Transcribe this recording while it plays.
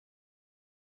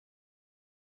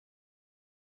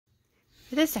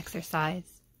For this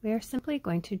exercise, we are simply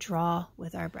going to draw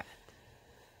with our breath.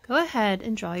 Go ahead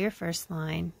and draw your first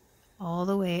line all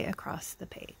the way across the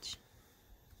page.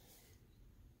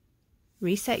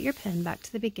 Reset your pen back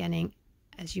to the beginning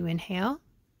as you inhale,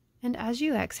 and as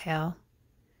you exhale,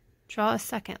 draw a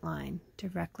second line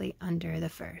directly under the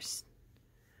first.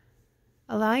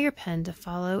 Allow your pen to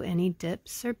follow any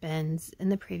dips or bends in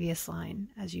the previous line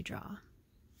as you draw.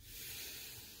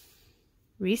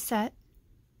 Reset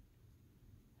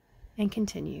and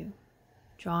continue,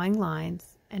 drawing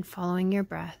lines and following your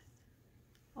breath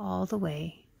all the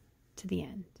way to the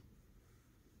end.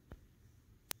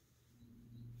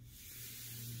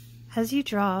 As you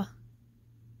draw,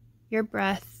 your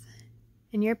breath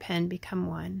and your pen become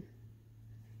one.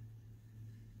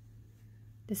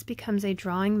 This becomes a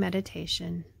drawing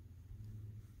meditation.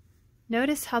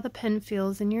 Notice how the pen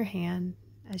feels in your hand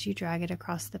as you drag it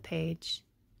across the page.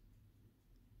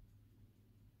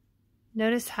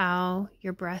 Notice how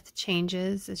your breath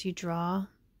changes as you draw.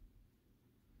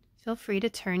 Feel free to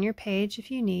turn your page if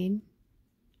you need,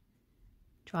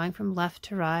 drawing from left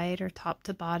to right or top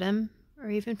to bottom, or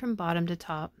even from bottom to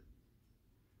top.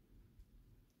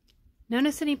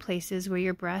 Notice any places where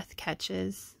your breath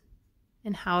catches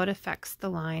and how it affects the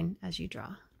line as you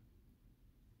draw.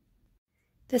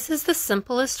 This is the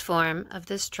simplest form of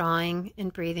this drawing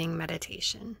and breathing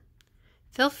meditation.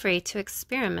 Feel free to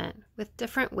experiment with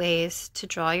different ways to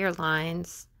draw your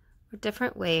lines or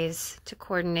different ways to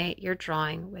coordinate your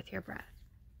drawing with your breath.